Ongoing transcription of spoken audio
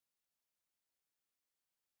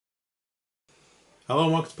Hello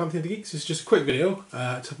and welcome to Pantheon of the Geeks. This is just a quick video to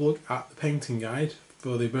have a look at the painting guide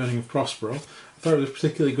for the Burning of Prospero. I thought it was a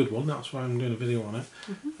particularly good one, that's why I'm doing a video on it.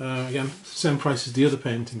 Again, same price as the other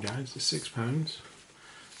painting guides, it's £6.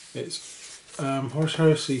 It's Horus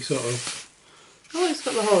Heresy sort of... Oh, it's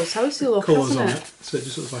got the Horus Heresy look, colours hasn't on it? So it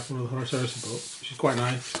just looks like one of the Horus Heresy books, which is quite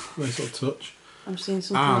nice, nice little touch. I'm seeing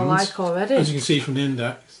something I like already. As you can see from the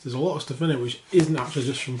index, there's a lot of stuff in it which isn't actually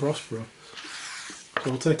just from Prospero. So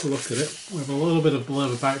we'll take a look at it. We have a little bit of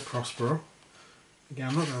blurb about Prospero. Again,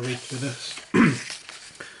 I'm not going to read through this.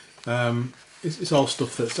 It's all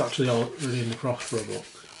stuff that's actually already in the Prospero book,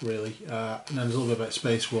 really. And then there's a little bit about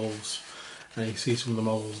Space Wolves, and you can see some of the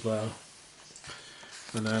models there.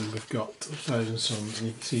 And then we've got 1,000 Suns, and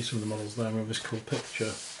you can see some of the models there. We have this cool picture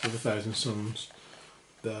of 1,000 Suns.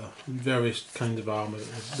 The various kinds of armour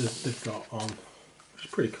that they've got on, which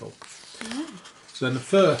is pretty cool. Yeah. So then the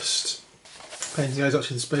first painting guide is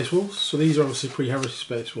actually the Space Wolves. So these are obviously pre-Heresy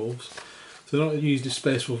Space Wolves. So they're not used as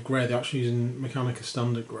Space Wolf grey, they're actually using Mechanica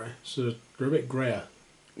Standard grey. So they're a bit greyer.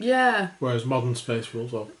 Yeah. Whereas modern Space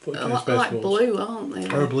Wolves, or Space Space Wolves, blue, aren't they?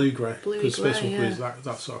 Or a blue grey. Because grey, Space Wolf grey is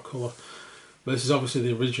that sort of colour. But this is obviously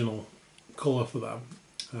the original colour for them.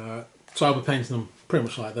 So I'll be painting them pretty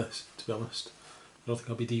much like this, to be honest. I don't think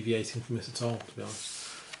I'll be deviating from this at all, to be honest.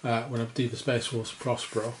 When I do the Space Wolves for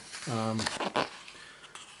Prospero.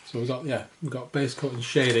 So we've got base coat and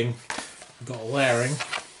shading, we've got layering,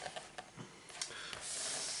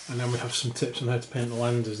 and then we have some tips on how to paint the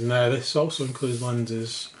lenses. Now this also includes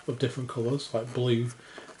lenses of different colours, like blue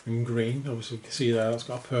and green. Obviously you can see there that's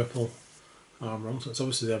got a purple armour on, so it's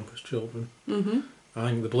obviously the Emperor's Children. I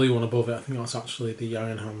think the blue one above it, I think that's actually the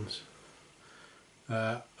Iron Hands.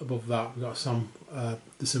 Above that we've got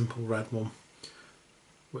the simple red one,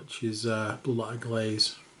 which is Bloodlight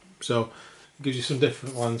Glaze. So it gives you some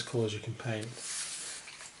different lens colours you can paint,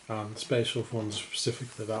 and the Space Wolf one's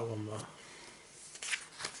specifically that one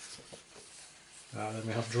there. Then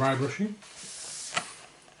we have dry brushing,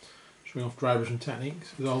 showing off dry brushing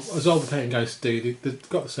techniques. As all the painting guides do, they've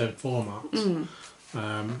got the same formats,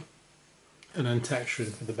 and then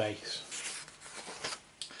texturing for the base.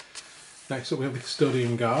 Next up we have the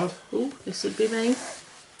Custodian Guard. Oh, this would be me.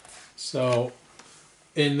 So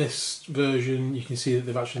in this version you can see that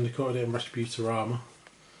they've actually undercoated it in Retributor armour.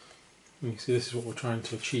 You can see this is what we're trying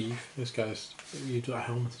to achieve. This guy's, you do that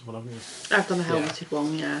helmeted one, haven't you? I've done a helmeted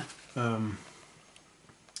one, yeah.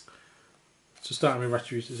 So starting with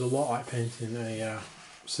Retributor, there's a lot like painting a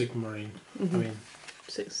Sigmarine. I mean,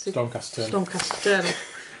 Stormcast Eternal. Stormcast Eternal.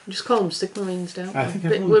 Just call them Sigmarines, don't we? I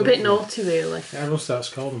think we're a bit naughty, really. Yeah, everyone starts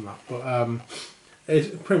calling them that, but it's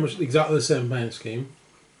pretty much exactly the same paint scheme.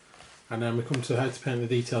 And then we come to how to paint the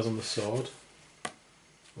details on the sword,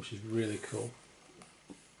 which is really cool.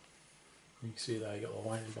 You can see there you got the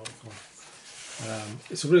lightning bolt on.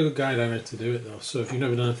 It's a really good guide on how to do it though, so if you've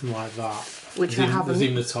never done anything like that, which I haven't, there's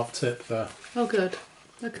even a top tip there. Oh good,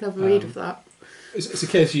 I can have a read of that. It's a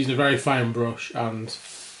case of using a very fine brush, and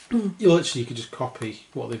you could just copy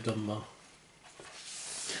what they've done there.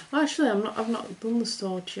 Well, actually, I've not done the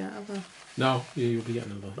sword yet, have I? No, you'll be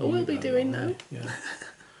getting them. Oh, we'll be doing though. Yeah.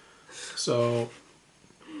 So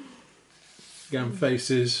again,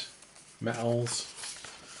 faces, metals.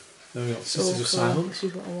 Then we got Sisters of Silence. This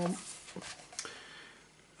is what I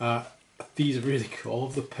want. These are really cool. All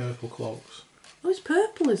of the purple cloaks. Oh, it's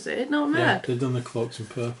purple, is it? Not red. Yeah, they've done the cloaks in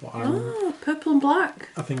purple. Oh, purple and black.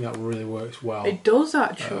 I think that really works well. It does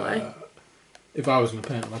actually. If I was going to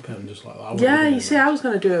paint them, I'd paint them just like that. Yeah, you see, I was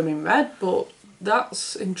going to do them in red, but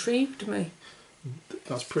that's intrigued me.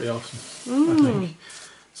 That's pretty awesome, I think.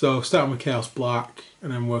 So starting with Chaos Black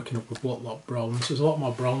and then working up with Bloodlock Bronze. There's a lot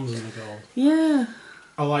more bronze in the gold. Yeah.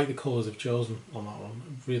 I like the colours they've chosen on that one.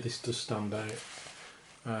 It really does stand out.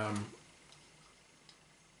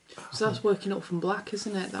 So that's working up from black,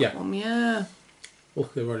 isn't it? That yeah. one, yeah.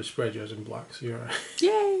 Luckily, I've already sprayed yours in black, so you're alright.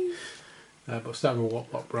 Yay! But starting with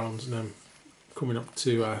Bloodlock Bronze and then coming up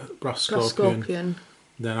to Brass Scorpion,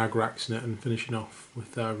 then Agraxing it and finishing off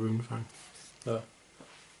with Runefang.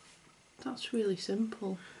 That's really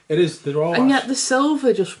simple. It is, they're all. And yet the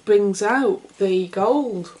silver just brings out the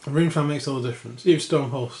gold. Runefang makes all the difference. Even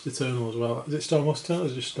Stormhost Eternal as well. Is it Stormhost Eternal or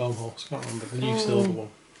is it just Stormhost? I can't remember. The new silver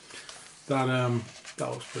one. That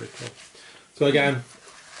looks pretty cool. So again,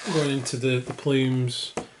 going into the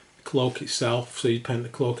plumes, the cloak itself. So you paint the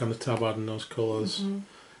cloak and the tabard in those colours.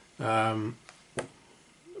 We've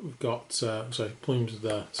got plumes of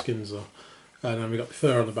the skins though. And then we've got the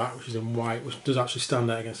fur on the back, which is in white, which does actually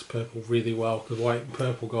stand out against the purple really well, because white and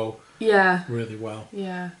purple go really well.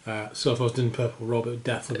 Yeah. So if I was doing purple robe, it would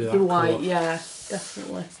definitely be that white, colour. yeah,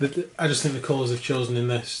 definitely. I just think the colours they've chosen in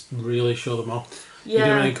this really show them off. You can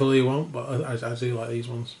do Yeah. any colour you want, but I do like these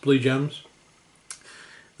ones. Blue gems,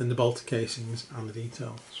 then the bolter casings and the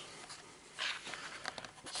details.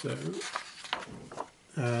 So,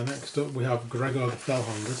 next up we have Gregor the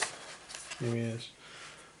Fellhounded. Here he is.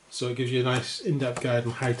 So it gives you a nice in-depth guide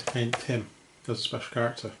on how to paint him as a special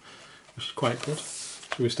character, which is quite good.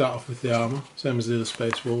 So we start off with the armour, same as the other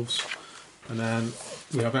Space Wolves, and then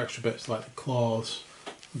we have extra bits like the claws,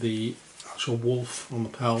 the actual wolf on the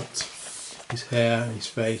pelt, his hair, his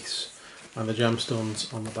face, and the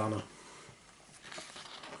gemstones on the banner.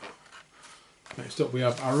 Next up we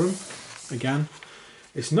have Arum. Again,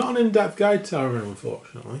 it's not an in-depth guide to Arum,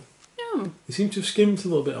 unfortunately. No. They seem to have skimmed a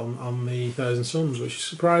little bit on the Thousand Suns, which is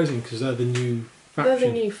surprising because they're the new faction.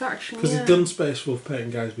 They're the new faction, Because they've done Space Wolf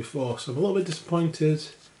painting guides before, so I'm a little bit disappointed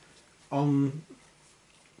on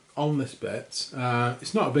this bit.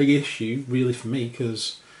 It's not a big issue really for me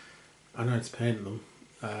because I know how to paint them.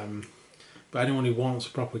 But anyone who wants a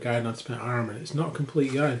proper guide on how to paint armour, it's not a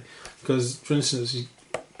complete guide. Because, for instance,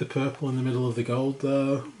 the purple in the middle of the gold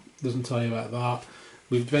there doesn't tell you about that.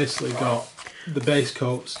 We've basically got the base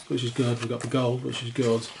coats, which is good. We've got the gold, which is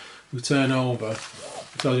good. We turn over,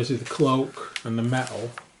 it tells you the cloak and the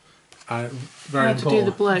metal. Very How to do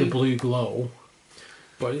important, the the blue glow.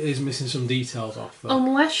 But it is missing some details off there.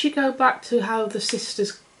 Unless you go back to how the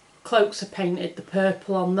sisters' cloaks are painted, the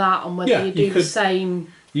purple on that, and whether Yeah, you do the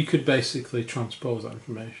same. You could basically transpose that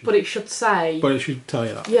information. But it should say. But it should tell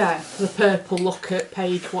you that. Yeah, the purple look at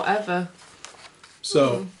page whatever.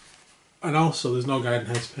 So, and also there's no guide on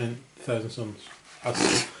how to paint Thousand Suns.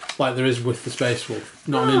 Like there is with the Space Wolf.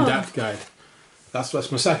 Not an in-depth guide.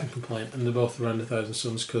 That's my second complaint, and they're both around 1,000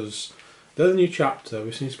 Suns because they're the new chapter.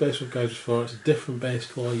 We've seen Space Wolf guides before. It's a different base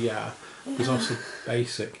colour, yeah. It's also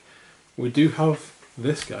basic. We do have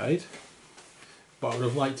this guide, but I would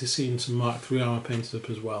have liked to see some Mark III armour painted up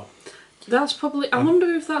as well. That's probably. I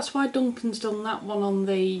wonder if that's why Duncan's done that one on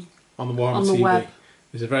the Warhammer the TV. web.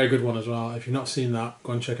 It's a very good one as well. If you've not seen that,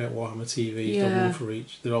 go and check out Warhammer TV. He's done one for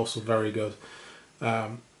each. They're also very good. I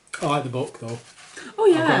like the book though. Oh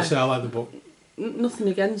yeah. I've got to say I like the book. Nothing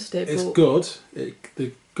against it. It's but good.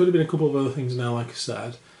 There could have been a couple of other things in there, like I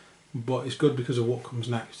said, but it's good because of what comes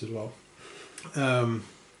next as well.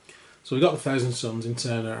 So we've got the Thousand Suns in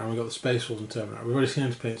Turner and we've got the Space Wolves in Turner. We've already seen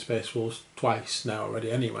them paint Space Wolves twice now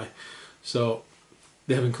already anyway. So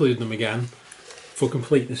they have included them again for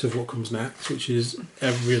completeness of what comes next, which is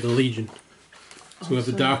every other Legion. So we have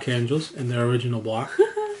the Dark Angels in their original black.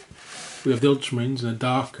 We have the Ultramarines in a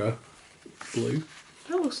darker blue.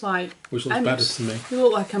 That looks like. Which looks better to me. They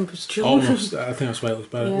look like Emperor's children. Almost, I think that's why it looks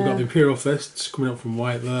better. Yeah. We've got the Imperial Fists coming up from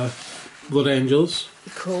white there. Blood Angels.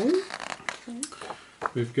 Cool.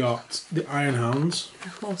 We've got the Iron Hounds.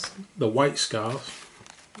 Awesome. The White Scars.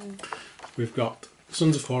 We've got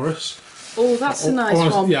Sons of Horus. Oh, that's a nice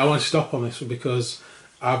one. Yeah, I want to stop on this one because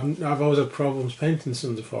I've always had problems painting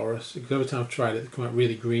Sons of Horus because every time I've tried it, they come out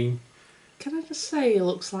really green. Can I just say it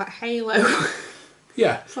looks like Halo?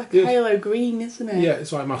 Yeah. It's like Halo green, isn't it? Yeah,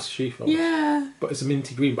 it's like Master Chief almost. Yeah. But it's a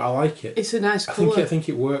minty green, but I like it. It's a nice I colour. think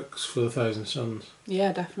it works for the Thousand Suns.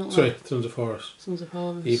 Yeah, definitely. Sorry, Sons of Horus. Sons of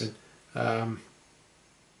Horus. Even.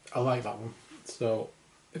 I like that one. So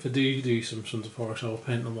if I do some Sons of Horus, I'll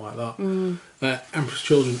paint them like that. Emperor's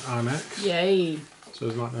Children are next. Yay. So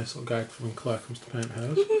there's like a nice little guide for when Claire comes to paint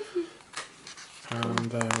hers.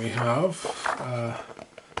 And then we have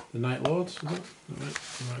the Night Lords, is it?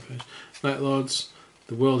 Right page. Night Lords,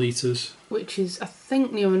 the World Eaters. Which is, I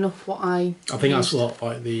think, near enough what I think that's a lot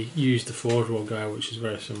like the Use the Forge World guide, which is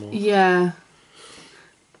very similar. Yeah.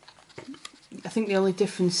 I think the only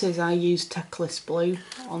difference is I used Teclis Blue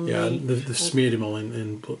on they've smeared him all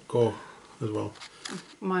in Blood Gore as well.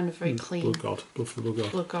 Mine are very clean. Blood God, Blood for Blood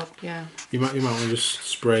God. Blood God, yeah. You might want to just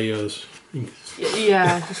spray yours.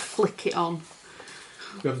 Yeah, just flick it on.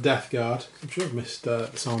 We have Death Guard. I'm sure I've missed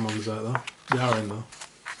Salamanders out there. They are in there.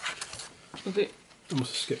 Was it? I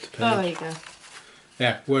must have skipped a page. Oh, there you go.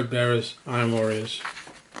 Yeah, Word Bearers, Iron Warriors.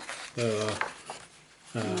 They're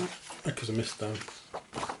because I missed them.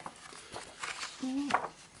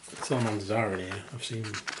 Salamanders are in here. I've seen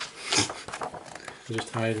them. They're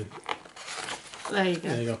just hiding. There you go.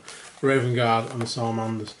 There you go. Raven Guard and the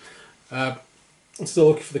Salamanders. I'm still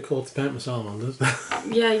looking for the colour to paint my Salamanders.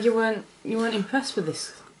 Yeah, you weren't impressed with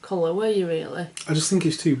this colour, were you really? I just think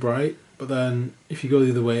it's too bright, but then if you go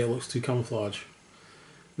the other way it looks too camouflage.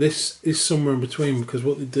 This is somewhere in between because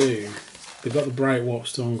what they do, they've got the bright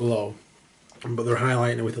warpstone glow, but they're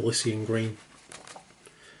highlighting it with Elysian green.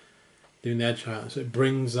 Doing the edge highlight, so it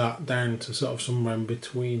brings that down to sort of somewhere in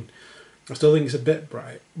between. I still think it's a bit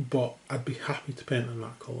bright, but I'd be happy to paint in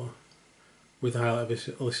that colour. with highlight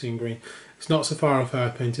of Elysian green. It's not so far off how I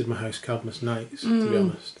painted my House Cadmus Knights, to be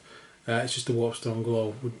honest. It's just the Warpstone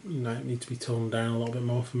Glow would need to be toned down a little bit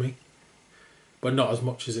more for me. But not as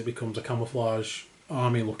much as it becomes a camouflage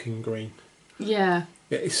army looking green. Yeah.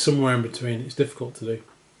 It's somewhere in between. It's difficult to do.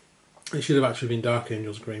 It should have actually been Dark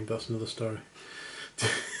Angels green, but that's another story.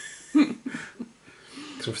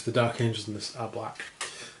 Because the Dark Angels in this are black.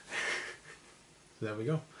 There we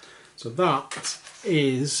go. So that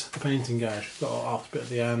is the painting guide. Got a little bit at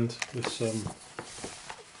the end with some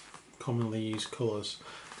commonly used colours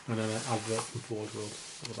and then an advert from Forge World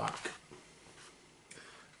at the back.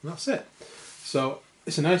 And that's it. So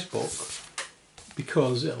it's a nice book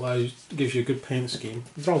because it gives you a good paint scheme.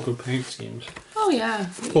 They're all good paint schemes. Oh yeah.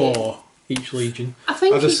 For each legion. I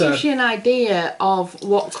think it gives you an idea of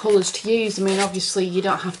what colours to use. I mean, obviously you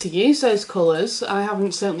don't have to use those colours. I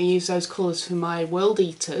haven't certainly used those colours for my World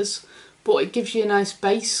Eaters, but it gives you a nice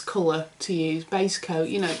base colour to use, base coat.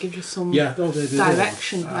 You know, it gives you some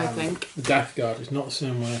direction, I think. The Death Guard, it's not the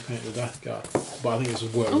same way I painted the Death Guard, but I think this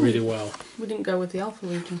has worked really well. We didn't go with the Alpha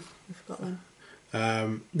Legion, we forgot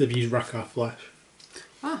them. They've used Rackar Flesh.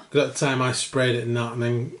 Ah. Because at the time I sprayed it in that and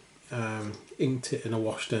then inked it in a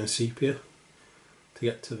washed down sepia to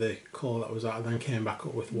get to the colour that was at, and then came back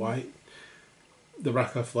up with white. The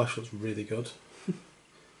Rackar Flesh looks really good.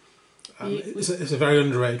 It's a very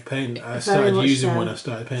underrated paint. I started using when I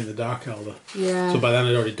started painting the Dark Elder. Yeah. So by then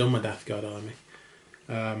I'd already done my Death Guard army.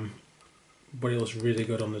 But it looks really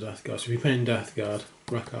good on the Death Guard. So if you paint Death Guard,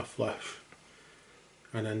 Rackar Flesh,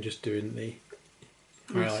 and then just doing the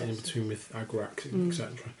highlighting in between with Agrax,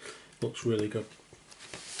 etc. Looks really good.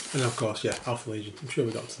 And of course, yeah, Alpha Legion. I'm sure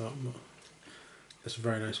we got to that, but it's a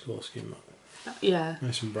very nice colour scheme. That. Yeah.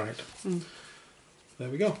 Nice and bright. There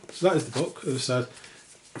we go. So that is the book. As I said,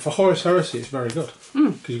 for Horus Heresy, it's very good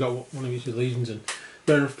because you've got one of each of the legions in.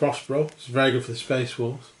 Burner of Prospero, it's very good for the Space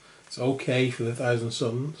Wolves. It's okay for the Thousand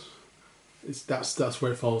Suns. That's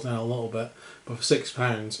where it falls down a little bit. But for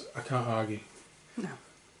 £6, I can't argue. No.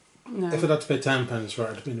 If I'd had to pay £10 for it,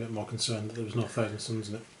 I'd have been a bit more concerned that there was no Thousand Suns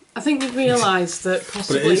in it. I think they've realised that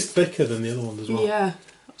possibly... But it is thicker than the other ones as well. Yeah.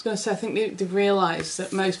 I was going to say, I think they've realised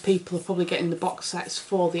that most people are probably getting the box sets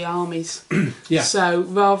for the armies. Yeah. So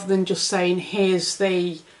rather than just saying, here's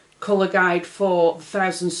the colour guide for the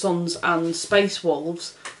Thousand Suns and Space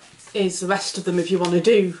Wolves, is the rest of them if you want to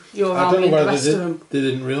do your army and the rest of them. They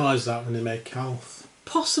didn't realise that when they made Calth.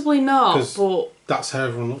 Possibly not, but... That's how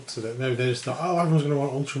everyone looked at it. Maybe they just thought, oh, everyone's going to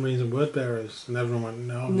want Ultramarines and Word Bearers. And everyone went,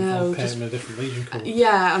 no, I'm painting them a different Legion colour.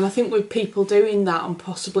 Yeah, and I think with people doing that and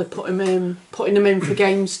possibly putting them in for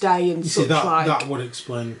Games Day and such like... that would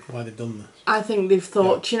explain why they've done this. I think they've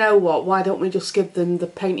thought, you know what, why don't we just give them the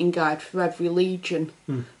painting guide for every Legion?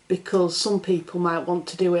 Because some people might want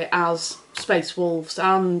to do it as Space Wolves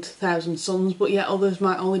and Thousand Suns, but yet others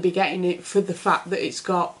might only be getting it for the fact that it's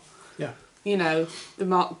got... You know, the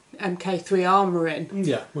Mark MK3 armour in.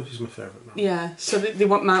 Yeah, which is my favourite now. Yeah, so they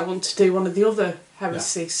might want to do one of the other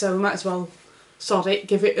heresies, so we might as well sod it,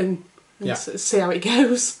 give it and see how it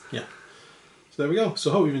goes. Yeah. So there we go. So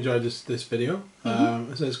I hope you've enjoyed this video. So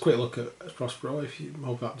it's a quick look at Prospero. If you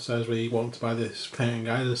hope that says where you want to buy this painting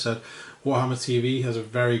guide. As I said, Warhammer TV has a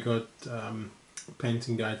very good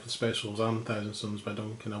painting guide for Space Wolves and Thousand Suns by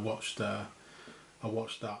Duncan. I watched that.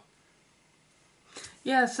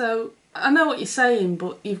 Yeah, so I know what you're saying,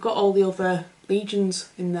 but you've got all the other legions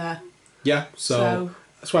in there. Yeah, so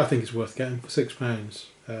that's why I think it's worth getting for £6.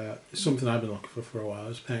 It's something I've been looking for a while.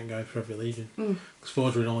 It's a painting guide for every legion. Because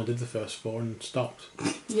Forge World only did the first 4 and stopped.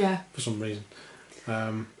 Yeah. For some reason.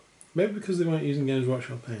 Maybe because they weren't using Games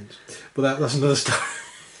Workshop paints. But that's another story.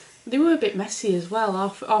 They were a bit messy as well.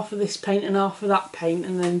 Half of this paint and half of that paint,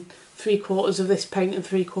 and then 3/4 of this paint and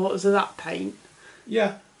 3/4 of that paint.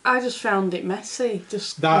 Yeah. I just found it messy,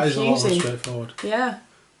 just that confusing. Is a lot more straightforward. Yeah.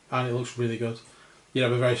 And it looks really good. You'd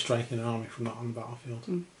have a very striking army from that on the battlefield.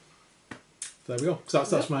 So there we go. So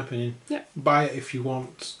that's my opinion. Yeah. Buy it if you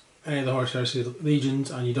want any of the Horus Heresy legions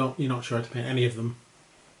and you're not sure how to paint any of them.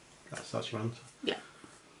 That's your answer. Yeah.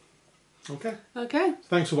 Okay. Okay.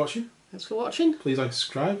 Thanks for watching. Thanks for watching. Please like and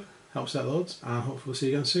subscribe. Helps out loads, and hopefully we'll see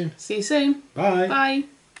you again soon. See you soon. Bye. Bye.